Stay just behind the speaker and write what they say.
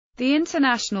The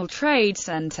International Trade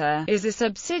Center is a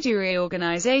subsidiary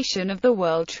organization of the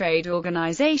World Trade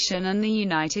Organization and the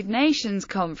United Nations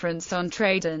Conference on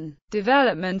Trade and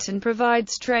Development and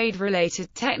provides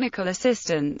trade-related technical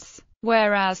assistance,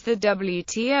 whereas the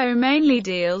WTO mainly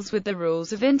deals with the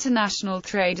rules of international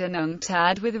trade and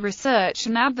UNCTAD with research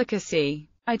and advocacy.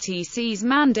 ITC's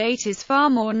mandate is far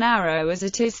more narrow as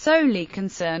it is solely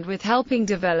concerned with helping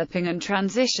developing and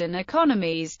transition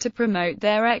economies to promote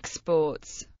their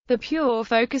exports. The pure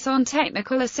focus on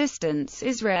technical assistance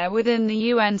is rare within the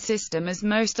UN system, as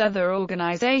most other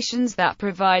organizations that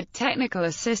provide technical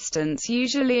assistance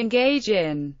usually engage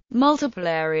in multiple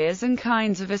areas and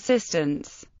kinds of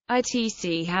assistance.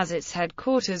 ITC has its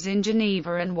headquarters in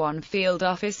Geneva and one field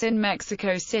office in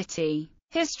Mexico City.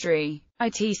 History: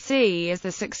 ITC is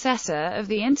the successor of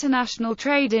the International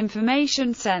Trade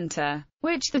Information Center,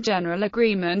 which the General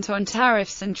Agreement on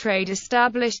Tariffs and Trade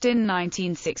established in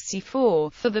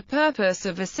 1964, for the purpose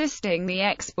of assisting the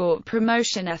export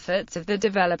promotion efforts of the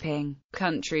developing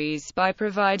countries by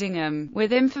providing them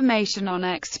with information on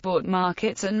export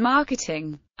markets and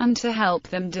marketing, and to help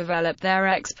them develop their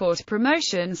export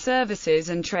promotion services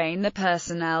and train the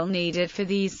personnel needed for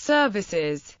these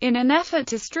services, in an effort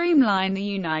to streamline the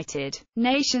United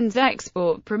Nations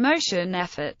export promotion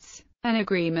efforts. An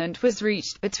agreement was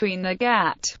reached between the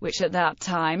GATT, which at that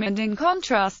time, and in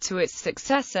contrast to its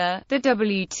successor, the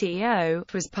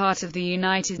WTO, was part of the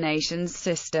United Nations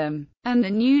system, and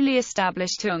the newly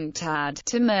established UNCTAD,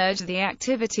 to merge the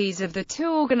activities of the two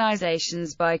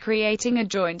organizations by creating a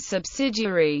joint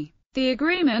subsidiary. The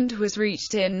agreement was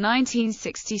reached in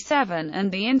 1967,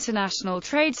 and the International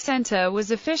Trade Center was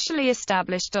officially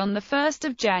established on 1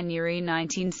 January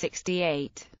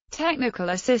 1968. Technical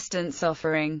assistance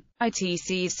offering.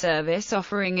 ITC's service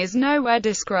offering is nowhere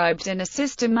described in a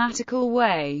systematical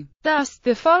way. Thus,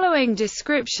 the following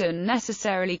description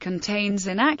necessarily contains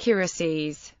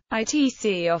inaccuracies.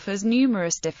 ITC offers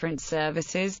numerous different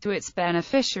services to its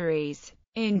beneficiaries.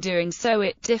 In doing so,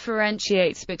 it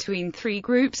differentiates between three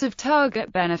groups of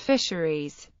target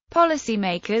beneficiaries: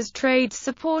 policymakers, trade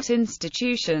support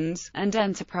institutions, and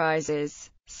enterprises.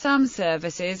 Some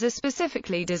services are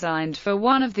specifically designed for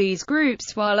one of these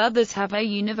groups, while others have a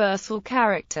universal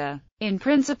character. In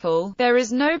principle, there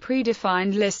is no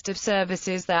predefined list of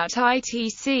services that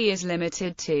ITC is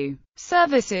limited to.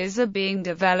 Services are being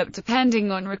developed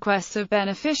depending on requests of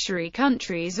beneficiary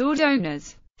countries or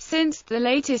donors. Since the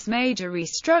latest major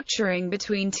restructuring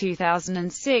between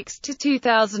 2006 to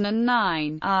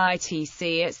 2009,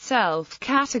 ITC itself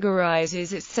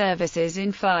categorizes its services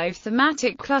in 5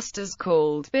 thematic clusters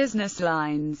called business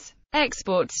lines: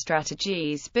 export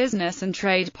strategies, business and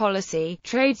trade policy,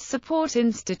 trade support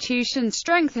institution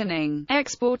strengthening,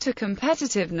 exporter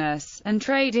competitiveness, and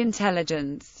trade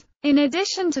intelligence. In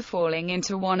addition to falling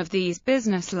into one of these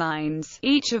business lines,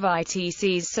 each of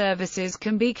ITC's services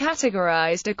can be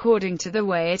categorized according to the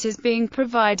way it is being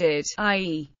provided,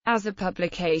 i.e., as a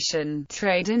publication,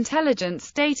 trade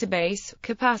intelligence database,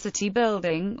 capacity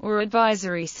building, or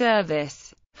advisory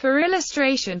service. For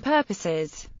illustration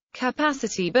purposes,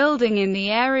 capacity building in the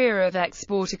area of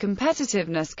exporter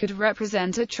competitiveness could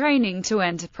represent a training to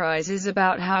enterprises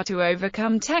about how to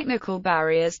overcome technical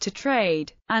barriers to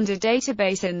trade, and a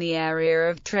database in the area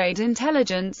of trade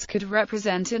intelligence could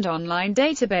represent an online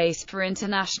database for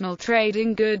international trade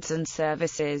in goods and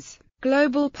services.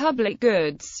 Global public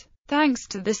goods. Thanks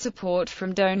to the support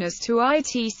from donors to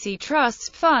ITC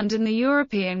Trust Fund and the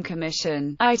European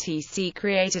Commission, ITC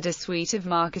created a suite of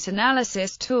market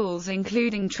analysis tools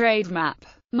including Trade Map,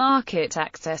 Market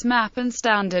Access Map and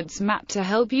Standards Map to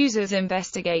help users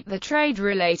investigate the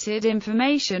trade-related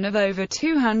information of over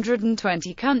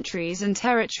 220 countries and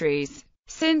territories.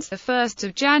 Since 1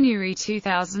 January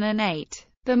 2008,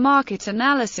 the Market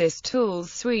Analysis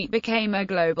Tools suite became a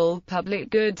global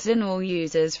public goods, and all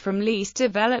users from least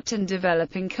developed and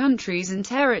developing countries and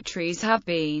territories have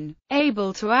been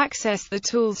able to access the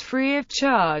tools free of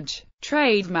charge.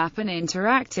 Trade Map, an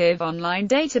interactive online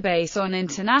database on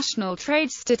international trade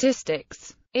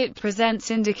statistics. It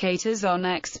presents indicators on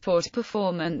export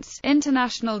performance,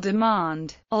 international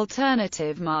demand,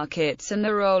 alternative markets, and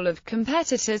the role of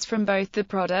competitors from both the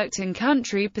product and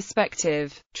country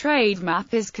perspective. Trade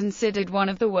Map is considered one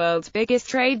of the world's biggest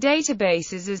trade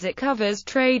databases, as it covers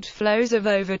trade flows of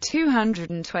over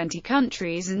 220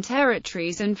 countries and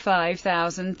territories and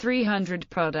 5,300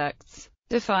 products,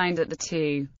 defined at the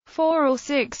 2, 4 or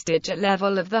 6-digit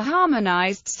level of the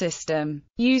harmonized system.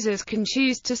 Users can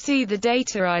choose to see the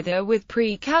data either with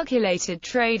pre-calculated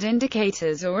trade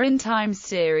indicators or in time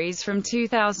series from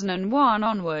 2001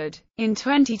 onward. In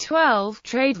 2012,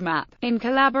 TradeMap, in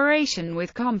collaboration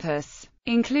with Compass,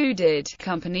 included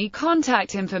company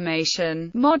contact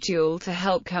information module to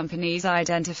help companies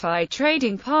identify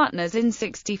trading partners in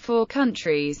 64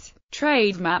 countries.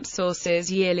 Trade map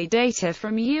sources yearly data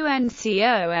from UNCOMTRADE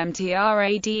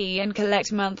and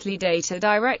collect monthly data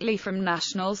directly from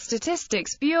national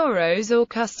statistics bureaus or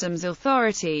customs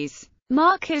authorities.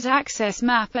 Market Access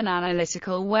Map, an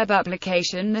analytical web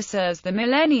application that serves the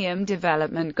Millennium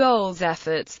Development Goals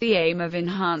efforts, the aim of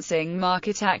enhancing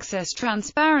market access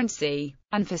transparency,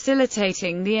 and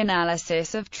facilitating the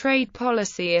analysis of trade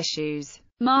policy issues.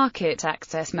 Market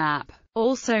Access Map,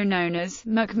 also known as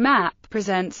MAC,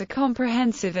 presents a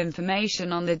comprehensive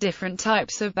information on the different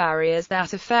types of barriers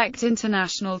that affect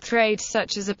international trade,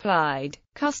 such as applied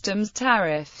customs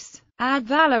tariffs, ad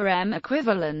valorem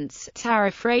equivalents,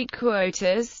 tariff rate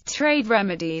quotas, trade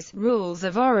remedies, rules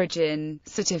of origin,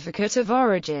 certificate of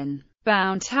origin,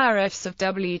 bound tariffs of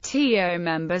WTO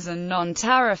members and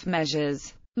non-tariff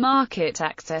measures. Market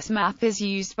Access Map is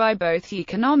used by both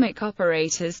economic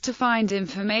operators to find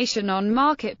information on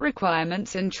market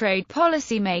requirements and trade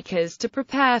policymakers to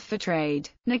prepare for trade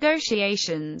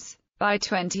negotiations. By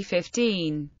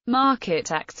 2015,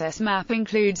 Market Access Map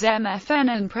includes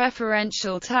MFN and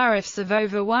preferential tariffs of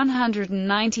over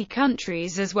 190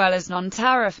 countries as well as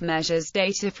non-tariff measures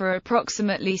data for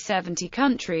approximately 70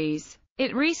 countries.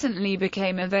 It recently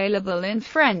became available in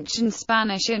French and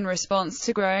Spanish in response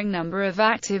to growing number of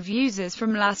active users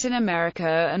from Latin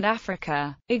America and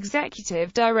Africa.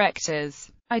 Executive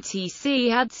Directors.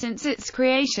 ITC had since its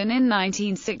creation in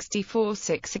 1964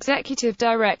 6 executive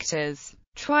directors.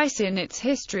 Twice in its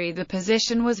history the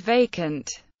position was vacant.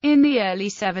 In the early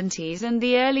 70s and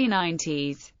the early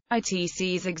 90s,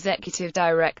 ITC's executive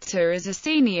director is a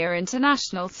senior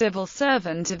international civil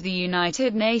servant of the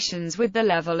United Nations with the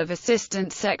level of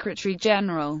Assistant Secretary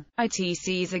General.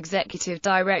 ITC's executive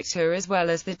director as well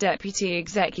as the deputy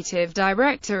executive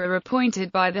director are appointed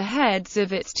by the heads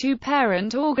of its two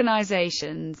parent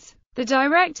organizations, the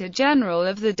Director General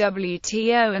of the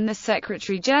WTO and the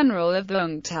Secretary General of the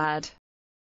UNCTAD.